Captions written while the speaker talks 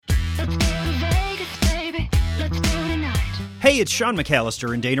Hey, it's Sean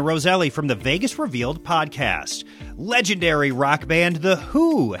McAllister and Dana Roselli from the Vegas Revealed podcast. Legendary rock band The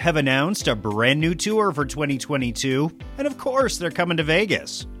Who have announced a brand new tour for 2022, and of course, they're coming to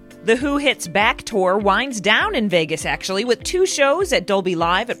Vegas. The Who Hits Back tour winds down in Vegas, actually, with 2 shows at Dolby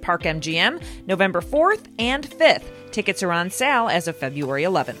Live at Park MGM, November 4th and 5th. Tickets are on sale as of February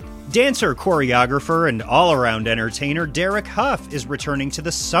 11th. Dancer, choreographer, and all-around entertainer Derek Huff is returning to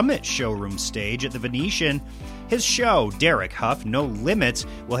the Summit showroom stage at the Venetian. His show, Derek Huff No Limits,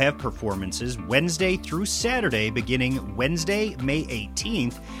 will have performances Wednesday through Saturday beginning Wednesday, May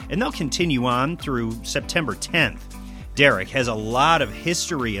 18th, and they'll continue on through September 10th. Derek has a lot of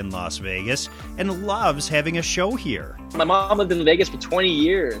history in Las Vegas and loves having a show here. My mom lived in Vegas for 20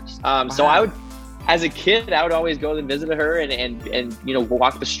 years. So I would, as a kid, I would always go and visit her and you know,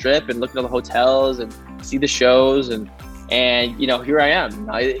 walk the strip and look at all the hotels and see the shows. And you know, here I am.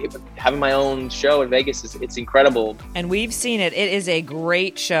 Having my own show in Vegas, it's incredible. And we've seen it. It is a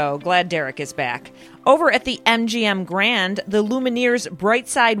great show. Glad Derek is back. Over at the MGM Grand, the Lumineers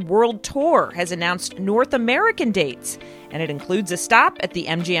Brightside World Tour has announced North American dates, and it includes a stop at the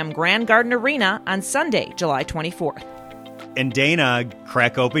MGM Grand Garden Arena on Sunday, July 24th. And Dana,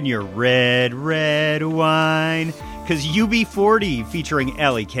 crack open your red wine, because UB40 featuring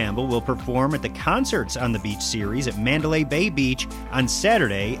Ellie Campbell will perform at the Concerts on the Beach series at Mandalay Bay Beach on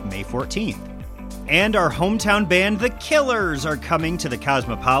Saturday, May 14th. And our hometown band, The Killers, are coming to the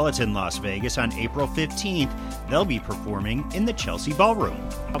Cosmopolitan Las Vegas on April 15th. They'll be performing in the Chelsea Ballroom.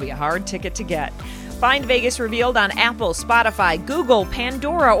 It'll be a hard ticket to get. Find Vegas Revealed on Apple, Spotify, Google,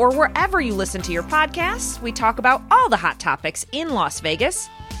 Pandora, or wherever you listen to your podcasts. We talk about all the hot topics in Las Vegas.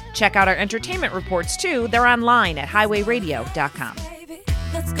 Check out our entertainment reports, too. They're online at highwayradio.com.